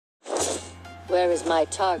Where is my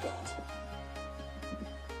target?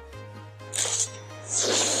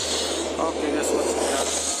 Oke guys, what's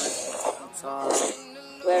up?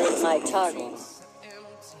 Where is my target?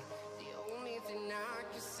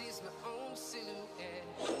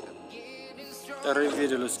 Kita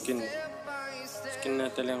review dulu skin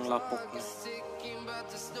natalia yang lapuk nih.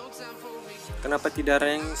 Kenapa tidak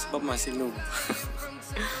rank? Sebab masih noob.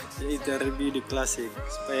 Jadi kita review di klasik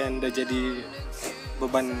supaya anda jadi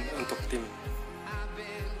beban untuk tim.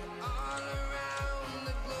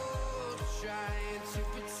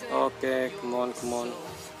 Oke, come on.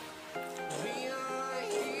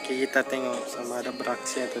 Kita tengok sama ada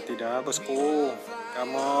beraksi atau tidak, bosku.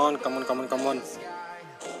 Come on.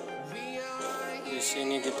 Di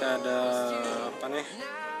sini kita ada apa nih?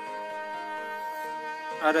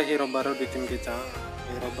 Ada hero baru di tim kita.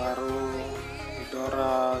 Hero baru,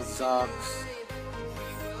 Dora, Zax,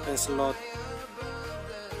 Slot.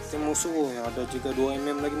 Tim musuh ya, ada juga 2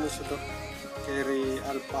 lagi musuh tuh. Carry,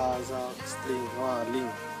 Alpha, Zax, Link. Wah,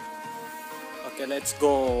 Link. Oke, let's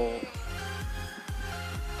go.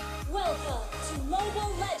 Welcome to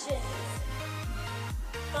Mobile Legends.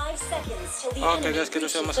 5 seconds till the Oke enemy guys, kita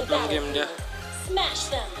sudah reaches masuk the dalam game dia. battlefield. Smash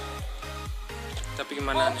them. Tapi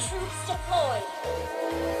gimana All nih? troops deployed.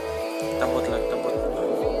 Tabut.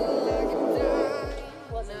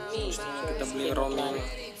 Wasn't me. Kita beli roaming.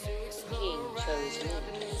 King chose me.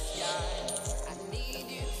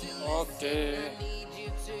 Oke.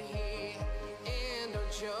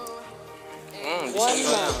 Di One sini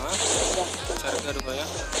banyak, man. cari gaduh banyak.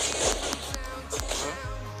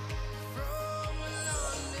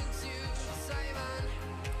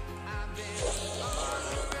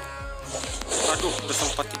 Aduh, udah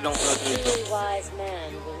sempat hilang lagi itu. Truly wise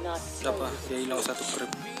man will not Dapat dia hilang 1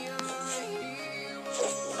 creep.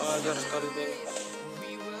 Ajar sekali dia.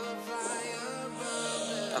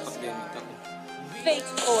 Takut dia nih, takut. Fate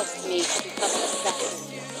forced me to become an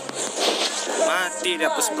assassin. Mati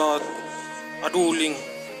dia pas blok. Aduh, Link.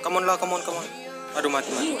 Come on. Aduh,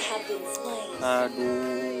 mati. You have been slain.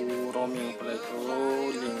 Aduh, roaming pula itu.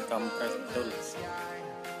 Link kampret betul.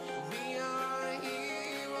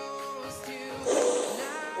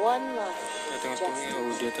 One life. Ya, tengok-tengok.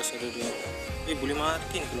 Oh, di atas ada dia. Boleh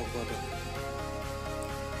mati nih kalau aku ada.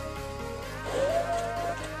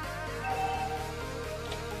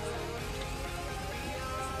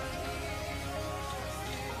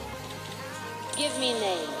 Give me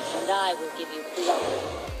name, and I will give you blood.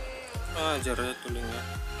 Ajar ya tuling ya.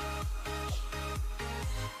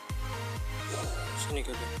 Sini ke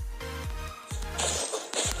dia.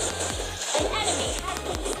 An enemy has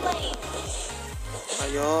been slain.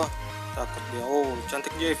 Ayo, takut dia. Oh, cantik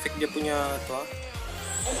dia efek dia punya tuh. An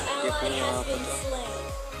Dia ally punya has apa been tuh? slain.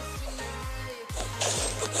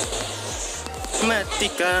 Mati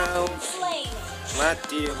kau. Slain.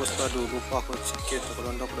 Mati ya bos. Aduh, lupa aku sedikit tuh kalau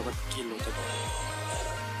aku dapat kilo tadi.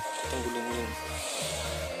 Tunggu Link.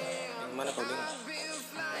 Yang mana kau Link?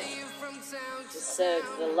 To serve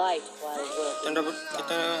the light while working.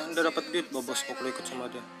 Kita udah dapat duit bos kalau ikut sama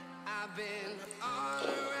dia.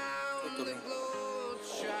 Itu Link.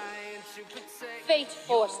 Fate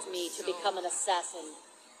forced me to become an assassin.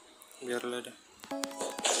 Biarlah deh.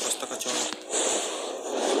 Pasta kacau.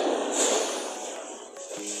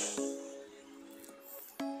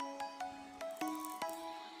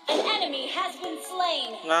 An enemy has been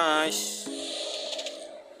slain. Nice.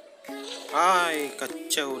 Hai,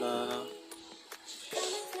 kacau lah.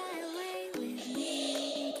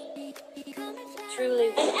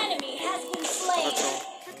 Truly An enemy has been slain. Kacau.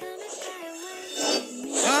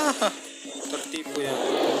 Tertipu ya.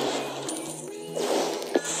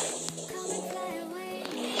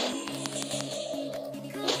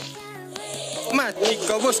 Mati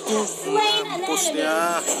kau bosku. Mampus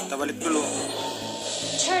dia. Kita balik dulu.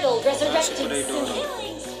 Turtle resurrected Masih soon. beredor.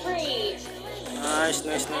 Killing spree. Nice.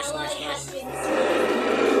 Ally has been slain.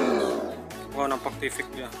 Wah, nampak efek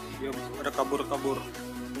dia. Dia ada kabur.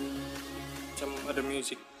 Macam ada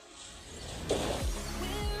musik.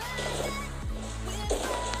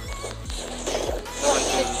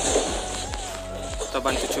 Kita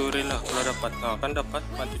bantu curi lah kalau dapat. Nah, kan dapat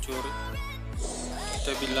bantu curi.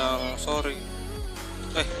 Kita bilang sorry.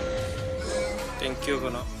 Thank you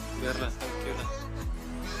kono. Biarlah, thank you lah.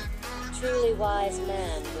 truly wise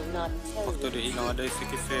man will not tell Waktu you. dia hilang ada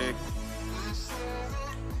efek.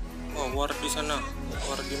 Oh, ward di sana.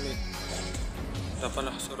 Ward di mid.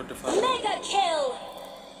 Dapatlah suruh depan. Mega kill.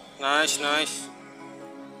 Nice.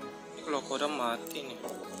 Ini kalau kau udah mati nih.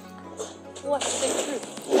 What's the truth?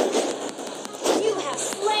 You have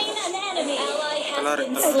slain an enemy. Ally has Kelar.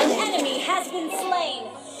 been slain. An enemy has been slain.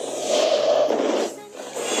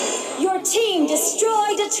 Your team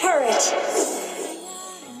destroyed a turret.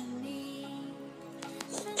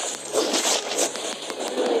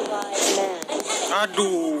 Truly wise man.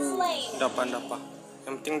 Aduh, dapat.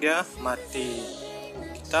 Yang penting dia mati.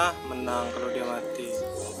 Kita menang kalau dia mati.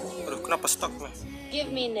 Aduh, kenapa stuck nih? Give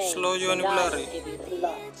me names. Slow juga nih and I berlari. will give you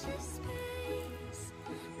blood.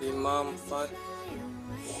 5, 4,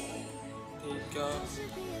 3.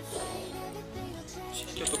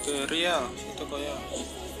 Situ tuh ke Ria, situ kayak.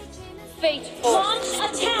 Fate Launch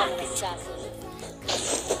forces attack. assassin.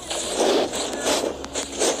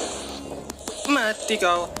 Mati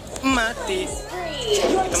kau, mati.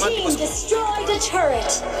 Your team destroyed a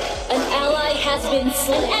turret. An ally has been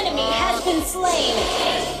slain. An enemy has been slain.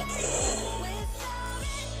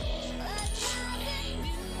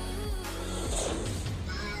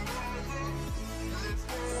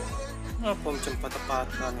 Apa macam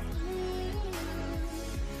patah-patah nih?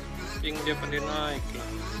 Ping dia pandai naik lah.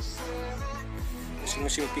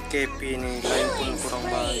 Musim-musim PKP nih, lain pun kurang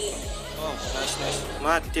baik. Oh, nice.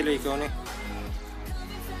 Mati lah kau nih.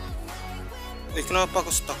 Kenapa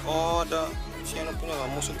aku stuck? Oh, ada siapa punya nggak?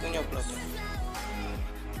 Musuh punya pula tuh.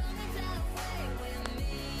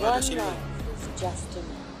 Ada One sini. life is just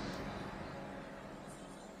enough.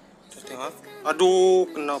 Tengok. Aduh,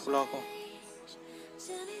 kena pula aku.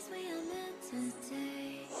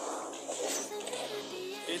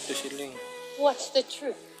 Itu si Ling. What's the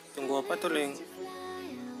truth? Tunggu apa tuh Ling?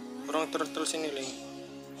 Orang turtle sini Ling.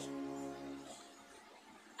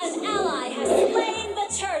 An ally has slain the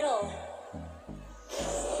turtle.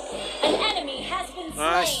 An enemy has been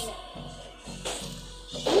Nice. slain.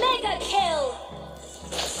 Mega kill.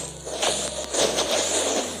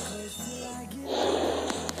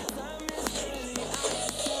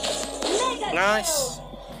 Mega Nice.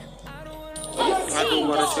 Your Aduh, team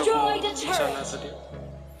baru siap mau destroyed a di sana turret. tadi.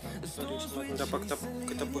 Tadi semakin dapat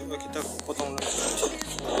kita potong lagi.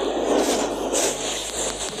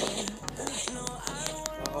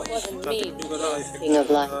 Oh, Wasn't cantik me juga lah efek king of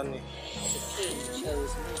life. Sabahan nih. The king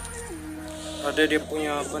chose me. Ada dia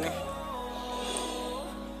punya apa nih?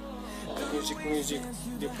 Musik,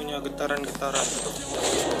 dia punya getaran.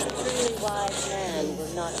 Truly wise man will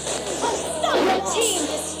not Your team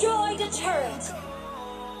destroyed a turret.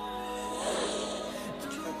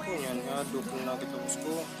 Kita punya nih, aduh kena kita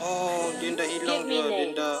bosku. Oh, dia ndak hilang give me dia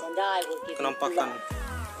names ndak and I will give you kenampakan. blood.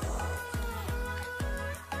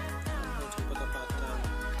 Patah-patah.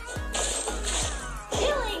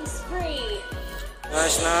 Killing spree.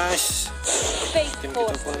 Nice. Fate Tim kita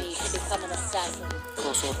forced pun me to become an assassin.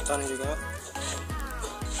 rosotan juga.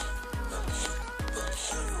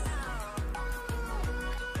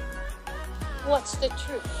 What's the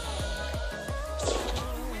truth?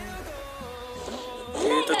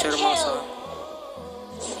 Itu cara masa.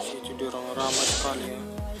 Situ dia orang ramai sekali ya.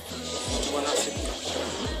 Coba nasib ya.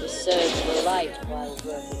 We search for light while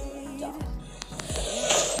working in the dark.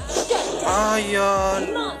 Ayan.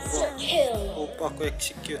 Monster kill. Lupa aku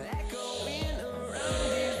execute.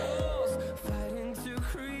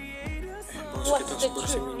 Bos kita harus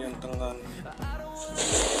bersih minion tengah.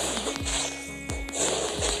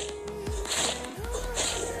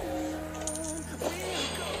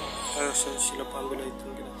 Ayo silap ambil itu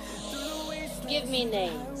kita. Give me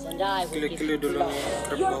names and I will give Kili-kili you dulu blood. nih.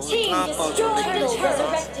 Krep Your bawah. team Kenapa harus destroyed a ambil turret.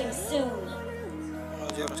 Resurrecting soon.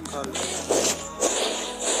 ajar sekali. An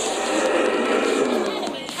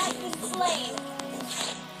enemy has been slain.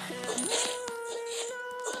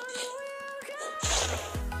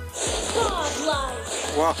 Godlike.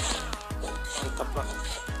 Wah, mantap lah.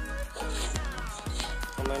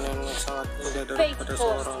 Permainan yang sangat mudah Fate daripada forced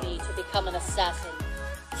seorang me to become an assassin.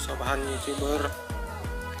 Sabahan YouTuber.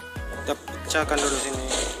 Kita pecahkan dulu sini.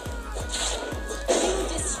 You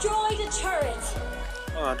destroyed a turret.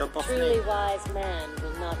 Oh, ada buff Truly nih. wise man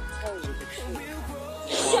will not tell you the truth.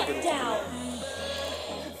 Shut down.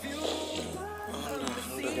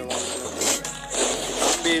 Udah dia mau ambil.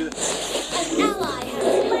 Ambil. An ally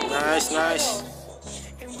has slain. Nice.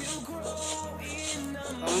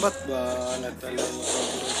 Lambat banget natalia ini.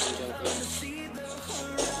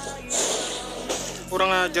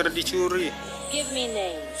 Kurang ajar dicuri. Give me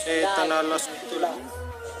names. Setan and I will alas give you betul. blood.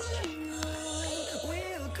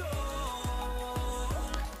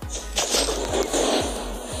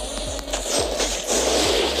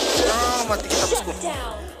 Ah, mati kita bosku. Shut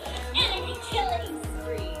down. Enemy killing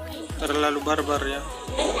spree. Terlalu barbar ya.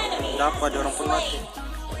 An enemy Dapat ada orang pun mati.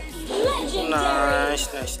 legendary.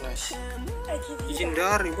 Nice.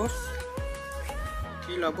 Legendary bos.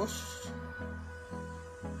 Gila bos.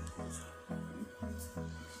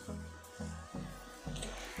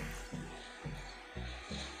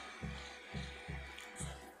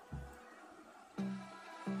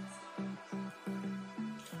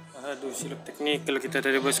 Aduh, silap teknikal kita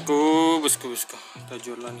dari bosku. Kita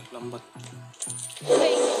jualan nih lambat.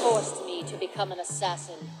 Fate forced me to become an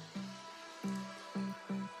assassin.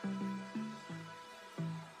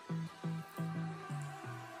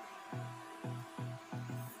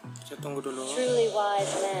 Saya tunggu dulu. Truly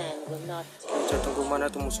wise man will not. Saya tunggu mana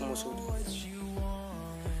tuh musuh-musuh.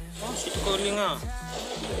 Oh, situ calling ah.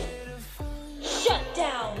 Shut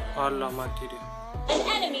down. Alah, mati dia. An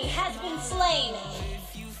enemy has been slain.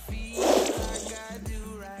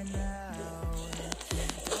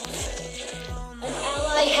 An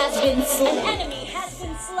ally has been slain. An enemy has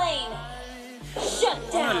been slain. Shut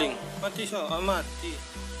Maling, down. mati siya. Ah, mati.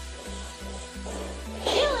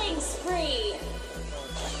 Killing spree.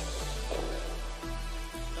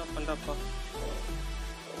 Dapat.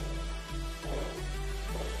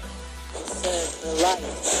 Serve the light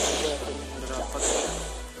working. Dapat.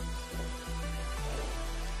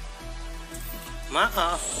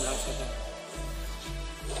 Maaf, bilang saja.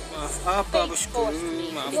 Maaf apa bosku?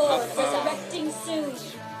 Maaf You're apa? resurrecting soon.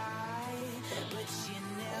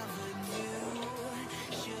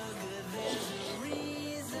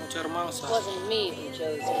 Mencari mangsa. It wasn't me who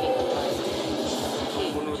chose to be the light.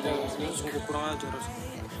 King Bunuh dia, chose ini me. sungguh kurang ajar.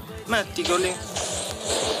 Mati kau, Ling.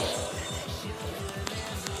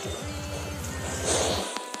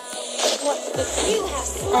 What's the You have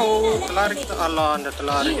slain Oh, an telari enemy. kita. Allah, anda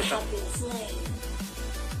telari You kita. have been slain.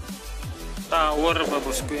 Tower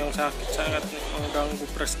bosku yang sakit sangat nih, mengganggu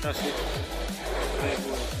prestasi.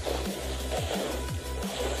 Ribu.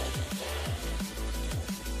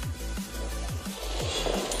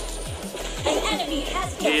 An enemy has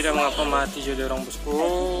been Tidak mengapa slain. mati jadi orang bosku.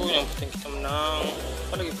 Yang penting kita menang.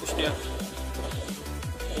 Apalagi push dia.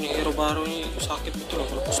 Ini hero baru ini sakit betul loh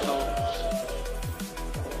kalau push tower.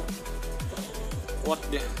 Kuat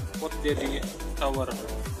dia di tower.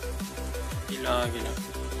 Gila.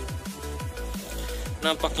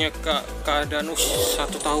 Nampaknya keadaan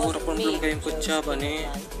satu tower pun belum kayak pecah apa nih.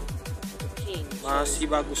 King Masih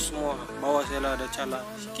bagus semua. Bawah saya ada cala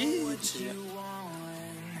sedikit saja.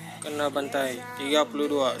 Kena bantai 32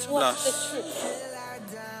 What's the 11. truth?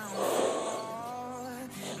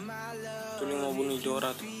 Tuling mau bunuh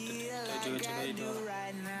Idora tuh. Kita jaga-jaga Idora.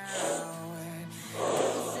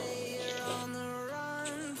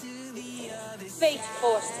 Fate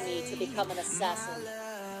forced me to become an assassin.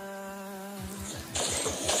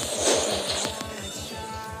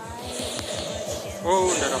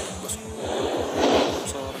 Oh, udah dapat bosku.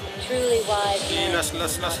 Sorry. Truly wise man. Gila,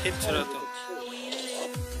 last hit sudah tuh.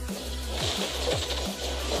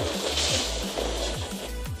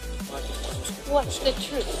 Mati bosku. What's the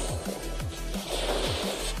truth?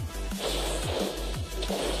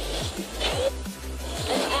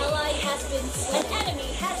 An ally has been slain. An enemy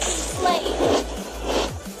has been slain.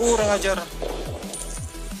 Kurang ajar.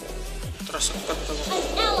 Tersekat tuh. An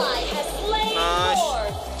ally has slain Nice.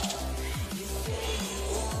 Lord.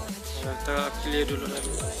 Kita clear dulu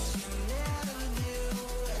lagi.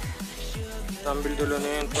 Kita ambil dulu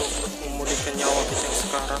nih untuk memulihkan nyawa kita yang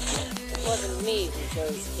sekarang. It wasn't me who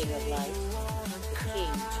chose King of Light. The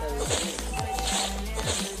king chose me.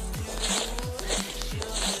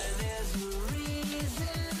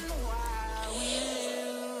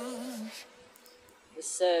 We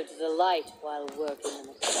served the light while working in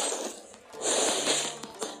the dark.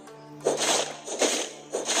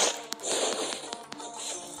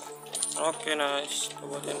 Oke, nice. Kita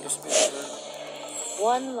buat yang special.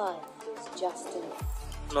 One life is just enough.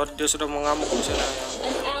 Lord dia sudah mengamuk di sana ya.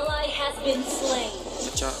 An ally has been slain.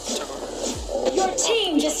 Pecah kok. Your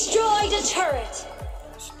team destroyed a turret.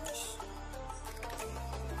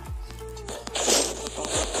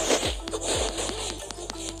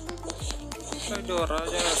 Idora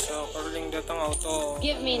aja so Carling datang auto.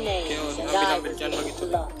 Give me names Oke, and I ambil will jangan give begitu.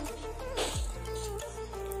 you blood.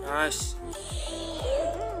 Nice.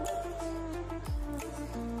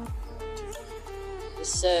 We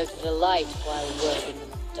served the light while working in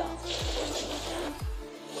the dark.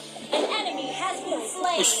 An enemy has been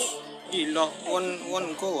slain. Ush, gila,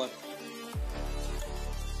 one go.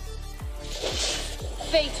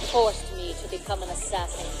 Fate forced me to become an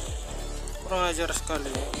assassin. Kurang ajar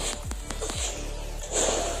sekali.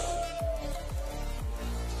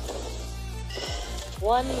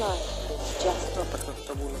 One life is just Dapat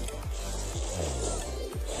kita bunuh.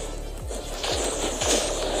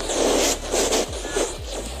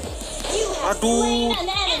 You have Aduh, slain an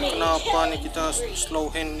enemy. kenapa nih kita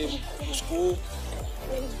slow hand nih bosku?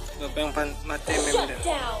 Gak pengen mati Shut memang deh.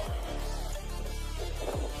 down.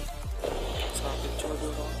 Sakit coba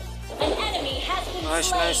dulu. An enemy has been Nice,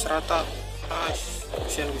 slain. nice, rata. Nice.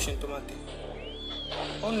 Kusian tuh mati.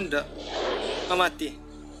 Oh enggak. Nggak mati.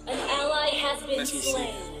 An ally has been Masih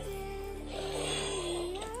slain.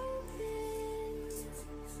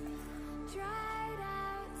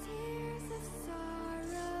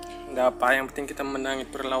 Nggak apa, yang penting kita menangi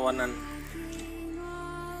perlawanan.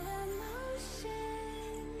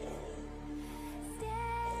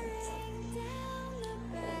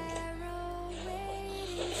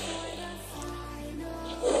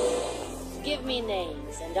 Give me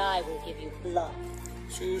names and I will give you blood.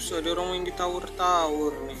 Susah, ada orang yang di tower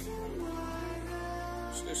nih.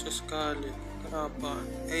 Susah sekali. Kenapa?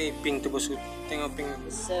 Ping tuh bos, tengok ping.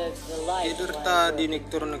 Serve the light Tidur while tadi working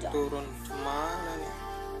turun. the dark. Mana nih?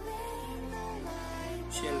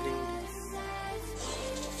 Shielding.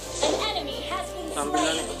 An enemy has been Ambil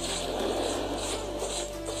slain. nih.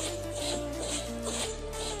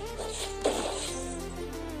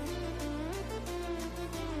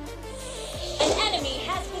 An enemy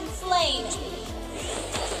has been slain.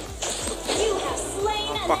 You have slain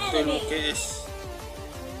an Nampak tuh enemy. KS.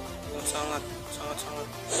 Yang sangat.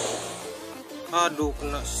 Aduh,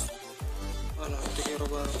 kena. Mana itu hero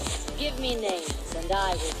baru. Give me names and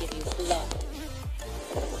I will give you blood.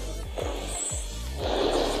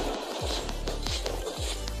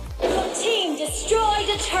 Your team destroyed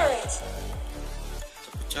a turret.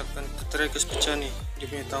 Pecahkan, terus pecah nih. Dia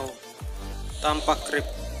punya tahu. Tanpa creep.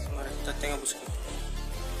 Mari kita tengok bosku.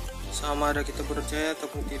 Sama ada kita berjaya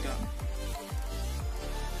ataupun tidak.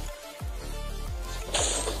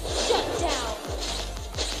 Shut down.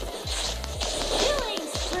 Killing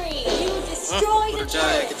spree. You destroyed a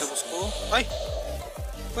Berjaya turret. kita bosku. Hai,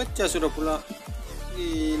 pecah sudah pula.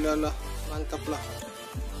 Gila lah, mantap lah.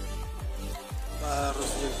 Baru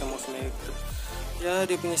saja kita mau sniper. Ya,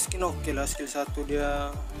 dia punya skin oke lah. Skill 1 dia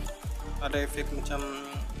ada efek macam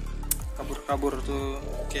kabur-kabur tuh,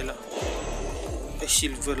 oke lah.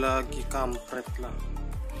 Silver lagi, kampret lah.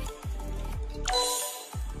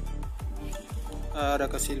 Ada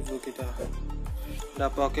ke silver kita.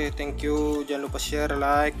 Dapat, oke, thank you. Jangan lupa share,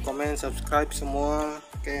 like, comment, subscribe semua.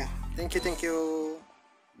 Oke, thank you.